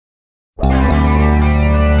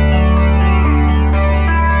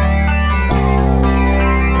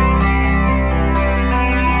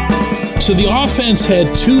So the offense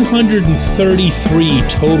had 233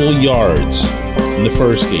 total yards in the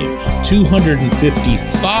first game,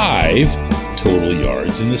 255 total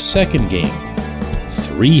yards in the second game,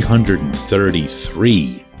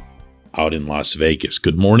 333 out in Las Vegas.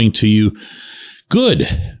 Good morning to you. Good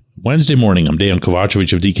Wednesday morning. I'm Dan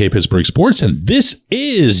Kovacevic of DK Pittsburgh Sports, and this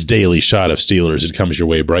is Daily Shot of Steelers. It comes your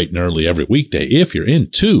way bright and early every weekday. If you're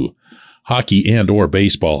into hockey and or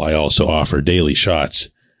baseball, I also offer daily shots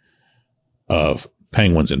of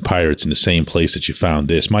Penguins and Pirates in the same place that you found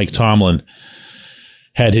this. Mike Tomlin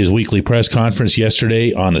had his weekly press conference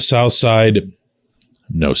yesterday on the South Side.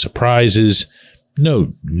 No surprises,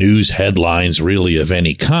 no news headlines really of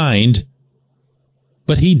any kind,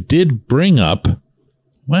 but he did bring up,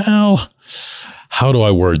 well, how do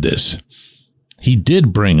I word this? He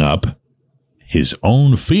did bring up his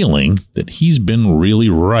own feeling that he's been really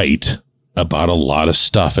right about a lot of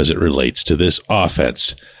stuff as it relates to this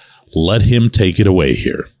offense. Let him take it away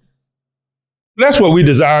here. That's what we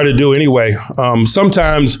desire to do anyway.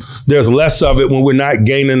 Sometimes there's less of it when we're not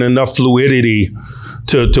gaining enough fluidity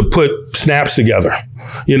to put snaps together.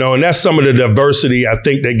 You know, and that's some of the diversity I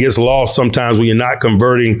think that gets lost sometimes when you're not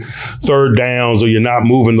converting third downs or you're not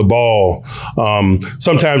moving the ball.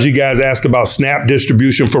 Sometimes you guys ask about snap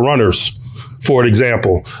distribution for runners. For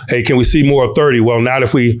example, hey, can we see more of 30? Well, not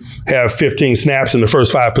if we have 15 snaps in the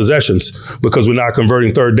first 5 possessions because we're not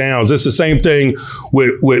converting third downs. It's the same thing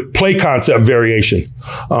with play concept variation.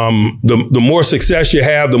 The more success you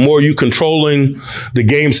have, the more you controlling the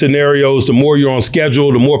game scenarios, the more you're on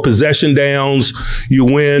schedule, the more possession downs you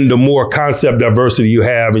win, the more concept diversity you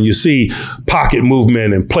have. And you see pocket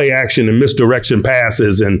movement and play action and misdirection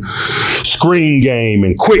passes and screen game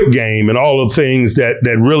and quick game and all of the things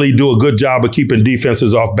that really do a good job of keeping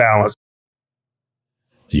defenses off balance.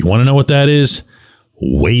 You want to know what that is?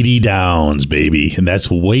 Weighty downs, baby. And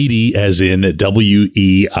that's weighty as in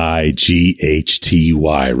W-E-I-G-H-T-Y.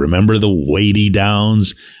 Remember the weighty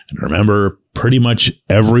downs? And remember pretty much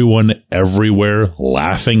everyone everywhere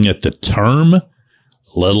laughing at the term,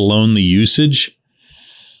 let alone the usage?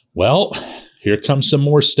 Well, here comes some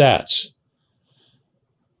more stats.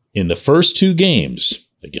 In the first 2 games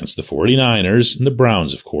against the 49ers and the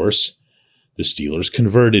Browns, of course, the Steelers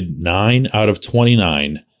converted 9 out of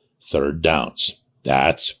 29 third downs.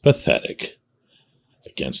 That's pathetic.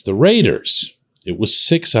 Against the Raiders, it was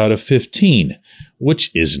 6 out of 15,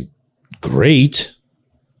 which isn't great,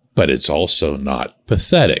 but it's also not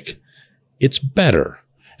pathetic. It's better.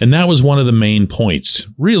 And that was one of the main points,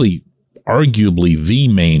 really arguably the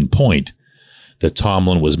main point that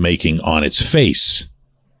Tomlin was making on its face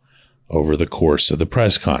over the course of the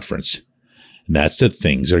press conference. And that's that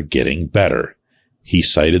things are getting better. He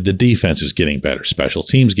cited the defense is getting better, special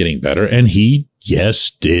teams getting better, and he,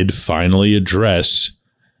 yes, did finally address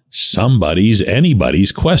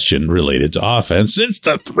anybody's question related to offense, since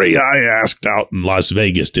the 3 I asked out in Las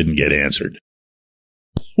Vegas didn't get answered.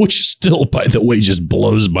 Which still, by the way, just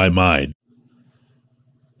blows my mind.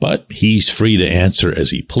 But he's free to answer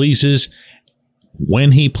as he pleases,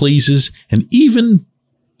 when he pleases, and even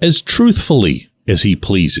as truthfully as he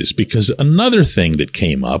pleases, because another thing that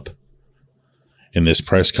came up in this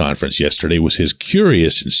press conference yesterday was his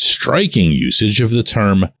curious and striking usage of the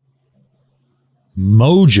term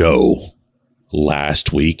mojo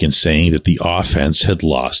last week, in saying that the offense had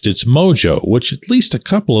lost its mojo, which at least a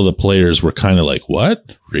couple of the players were kind of like,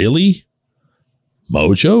 what? Really?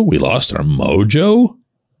 Mojo? We lost our mojo?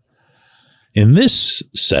 In this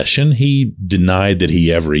session, he denied that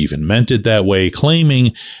he ever even meant it that way,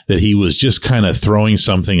 claiming that he was just kind of throwing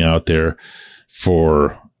something out there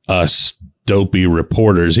for us dopey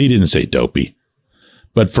reporters. He didn't say dopey,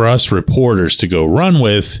 but for us reporters to go run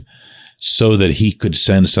with so that he could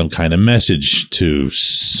send some kind of message to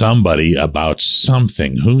somebody about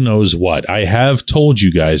something. Who knows what? I have told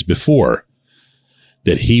you guys before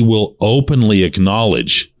that he will openly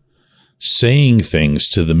acknowledge saying things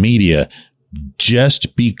to the media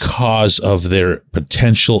just because of their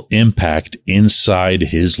potential impact inside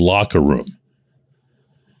his locker room.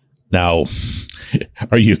 Now,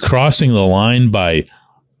 are you crossing the line by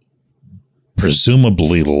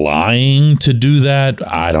presumably lying to do that?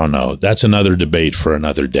 I don't know. That's another debate for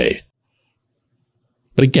another day.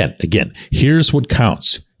 But again, here's what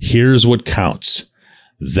counts. Here's what counts.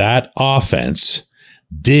 That offense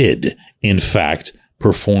did, in fact,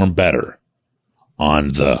 perform better on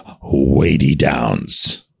the weighty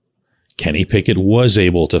downs. Kenny Pickett was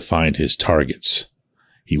able to find his targets.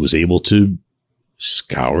 He was able to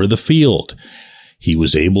scour the field. He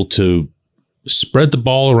was able to spread the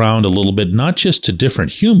ball around a little bit, not just to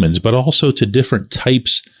different humans, but also to different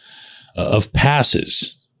types of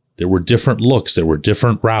passes There were different looks. There were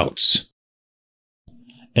different routes.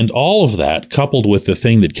 And all of that, coupled with the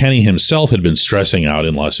thing that Kenny himself had been stressing out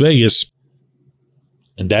in Las Vegas,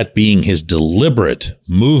 and that being his deliberate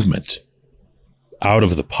movement out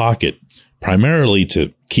of the pocket, primarily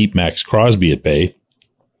to keep Max Crosby at bay,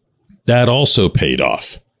 that also paid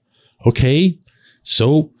off. Okay,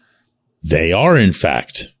 so they are, in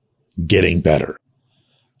fact, getting better.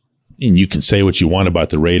 And you can say what you want about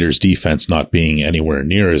the Raiders' defense not being anywhere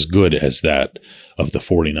near as good as that of the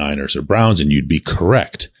 49ers or Browns, and you'd be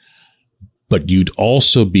correct. But you'd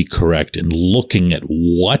also be correct in looking at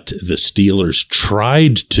what the Steelers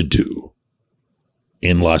tried to do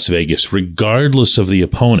in Las Vegas, regardless of the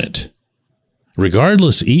opponent,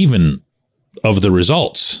 regardless even of the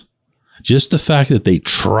results. Just the fact that they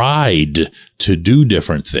tried to do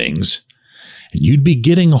different things, and you'd be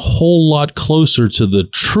getting a whole lot closer to the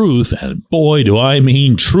truth, and boy, do I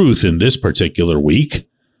mean truth in this particular week,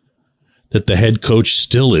 that the head coach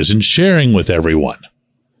still isn't sharing with everyone.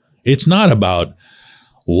 It's not about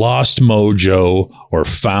lost mojo or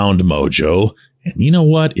found mojo. And you know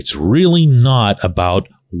what? It's really not about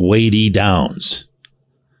weighty downs.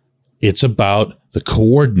 It's about the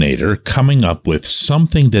coordinator coming up with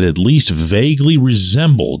something that at least vaguely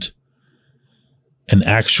resembled an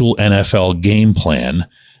actual NFL game plan,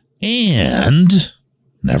 and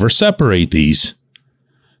never separate these.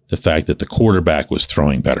 The fact that the quarterback was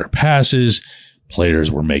throwing better passes, players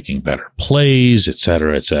were making better plays,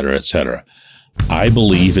 etc., etc., etc. I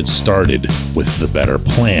believe it started with the better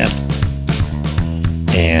plan.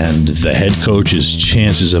 And the head coach's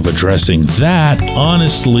chances of addressing that,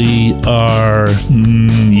 honestly, are,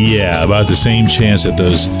 about the same chance that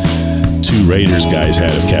those two Raiders guys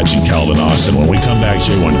had of catching Calvin Austin. When we come back,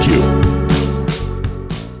 J1Q.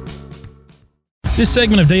 This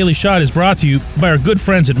segment of Daily Shot is brought to you by our good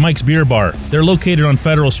friends at Mike's Beer Bar. They're located on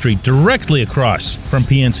Federal Street, directly across from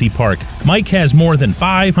PNC Park. Mike has more than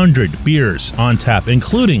 500 beers on tap,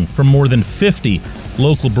 including from more than 50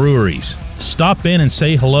 local breweries. Stop in and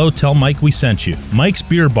say hello. Tell Mike we sent you. Mike's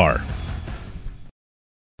Beer Bar.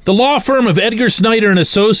 The law firm of Edgar Snyder and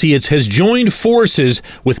Associates has joined forces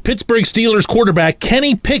with Pittsburgh Steelers quarterback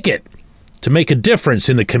Kenny Pickett to make a difference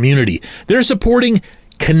in the community. They're supporting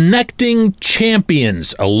Connecting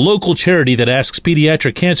Champions, a local charity that asks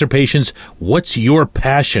pediatric cancer patients, what's your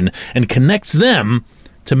passion, and connects them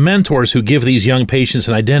to mentors who give these young patients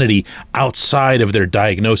an identity outside of their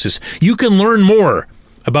diagnosis. You can learn more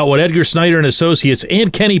about what Edgar Snyder and Associates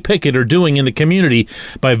and Kenny Pickett are doing in the community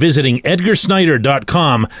by visiting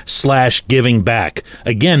edgarsnyder.com/givingback.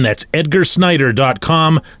 Again, that's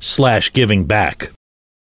edgarsnyder.com/givingback.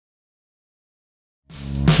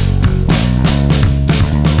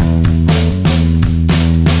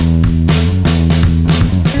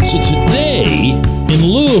 So today, in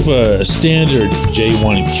lieu of a standard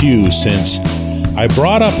J1Q, since I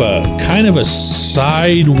brought up a kind of a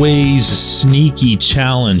sideways sneaky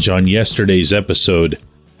challenge on yesterday's episode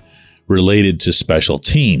related to special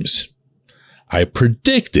teams, I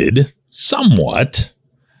predicted somewhat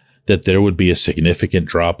that there would be a significant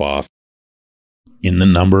drop-off in the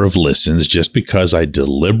number of listens just because I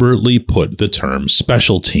deliberately put the term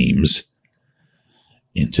special teams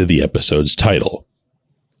into the episode's title.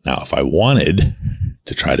 Now, if I wanted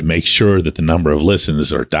to try to make sure that the number of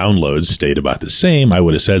listens or downloads stayed about the same, I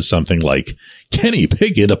would have said something like, Kenny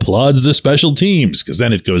Pickett applauds the special teams, because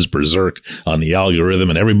then it goes berserk on the algorithm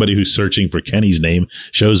and everybody who's searching for Kenny's name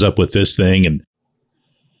shows up with this thing. And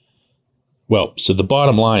well, so the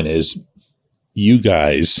bottom line is you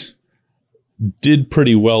guys did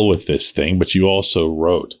pretty well with this thing, but you also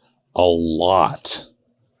wrote a lot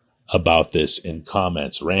about this in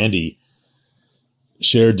comments. Randy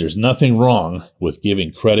shared, there's nothing wrong with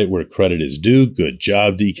giving credit where credit is due. Good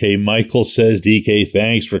job, DK. Michael says, DK,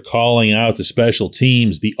 thanks for calling out the special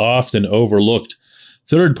teams, the often overlooked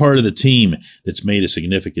third part of the team that's made a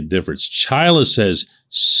significant difference. Chyla says,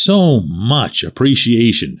 so much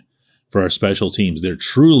appreciation for our special teams. They're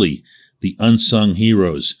truly the unsung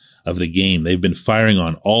heroes of the game. They've been firing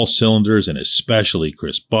on all cylinders, and especially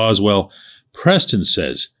Chris Boswell. Preston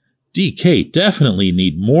says, DK, definitely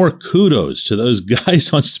need more kudos to those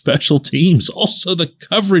guys on special teams. Also the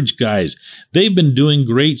coverage guys. They've been doing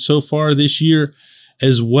great so far this year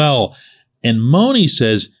as well. And Moni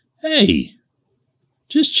says, hey,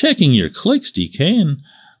 just checking your clicks, DK, and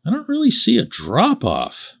I don't really see a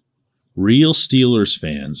drop-off. Real Steelers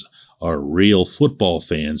fans are real football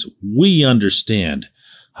fans. We understand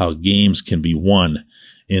how games can be won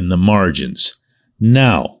in the margins.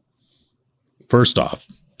 Now, first off,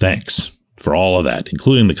 thanks for all of that,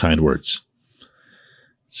 including the kind words.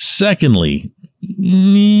 Secondly,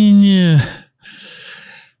 Yeah.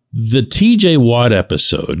 The TJ Watt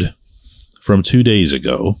episode from 2 days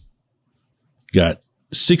ago got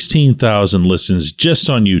 16,000 listens just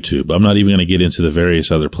on YouTube. I'm not even going to get into the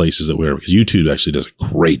various other places that we're, because YouTube actually does a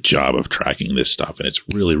great job of tracking this stuff, and it's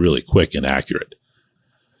really, really quick and accurate.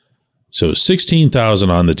 So 16,000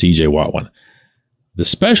 on the TJ Watt one. The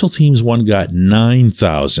special teams one got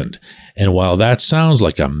 9,000. And while that sounds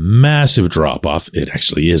like a massive drop-off, it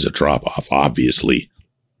actually is a drop-off, obviously.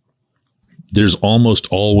 There's almost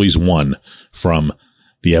always one from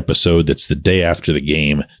the episode that's the day after the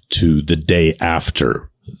game to the day after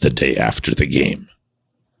the game.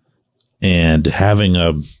 And having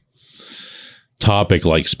a topic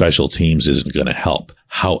like special teams isn't going to help.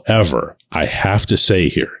 However, I have to say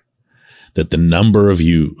here that the number of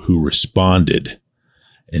you who responded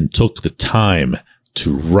and took the time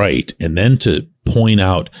to write and then to point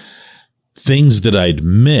out things that I'd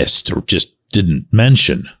missed or just didn't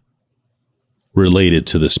mention related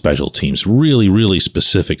to the special teams, really, really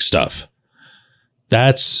specific stuff.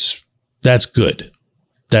 That's good.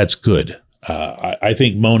 That's good. I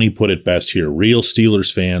think Moni put it best here. Real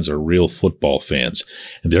Steelers fans are real football fans,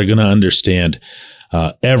 and they're going to understand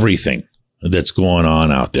everything that's going on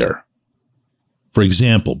out there. For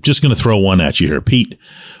example, just going to throw one at you here. Pete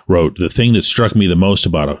wrote, the thing that struck me the most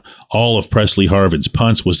about all of Presley Harvin's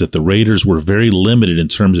punts was that the Raiders were very limited in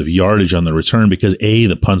terms of yardage on the return because A,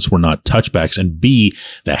 the punts were not touchbacks, and B,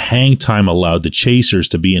 the hang time allowed the chasers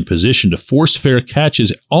to be in position to force fair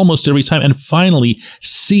catches almost every time. And finally,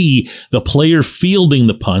 C, the player fielding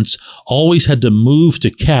the punts always had to move to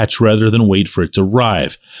catch rather than wait for it to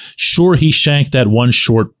arrive. Sure, he shanked that one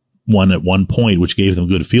short one at one point, which gave them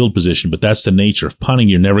good field position, but that's the nature of punting.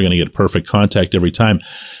 You're never going to get perfect contact every time.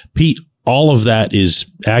 Pete, all of that is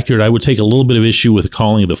accurate. I would take a little bit of issue with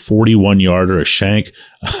calling the 41-yarder a shank.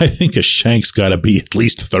 I think a shank's got to be at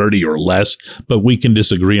least 30 or less, but we can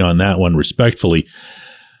disagree on that one respectfully.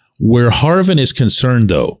 Where Harvin is concerned,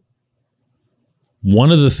 though,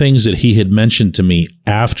 one of the things that he had mentioned to me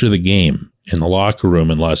after the game in the locker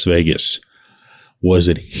room in Las Vegas was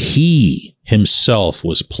that he himself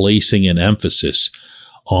was placing an emphasis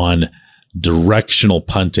on directional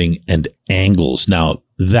punting and angles. Now,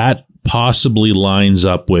 that possibly lines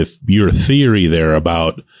up with your theory there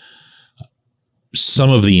about some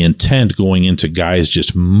of the intent going into guys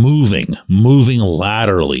just moving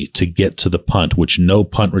laterally to get to the punt, which no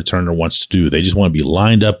punt returner wants to do. They just want to be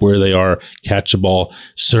lined up where they are, catch a ball,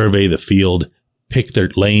 survey the field, pick their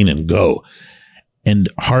lane, and go. And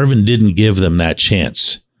Harvin didn't give them that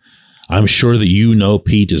chance. I'm sure that you know,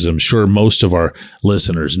 Pete, as I'm sure most of our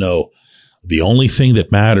listeners know, the only thing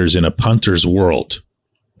that matters in a punter's world,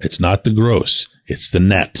 it's not the gross, it's the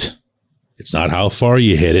net. It's not how far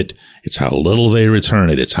you hit it. It's how little they return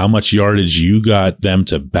it. It's how much yardage you got them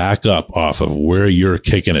to back up off of where you're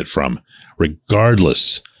kicking it from,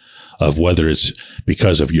 regardless of whether it's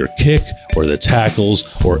because of your kick or the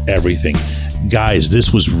tackles or everything. Guys,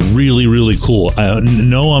 this was really, really cool.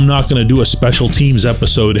 No, I'm not going to do a special teams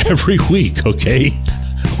episode every week, okay?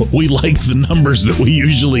 We like the numbers that we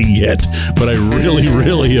usually get, but I really,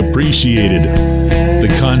 really appreciated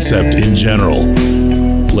the concept in general.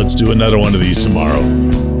 Let's do another one of these tomorrow.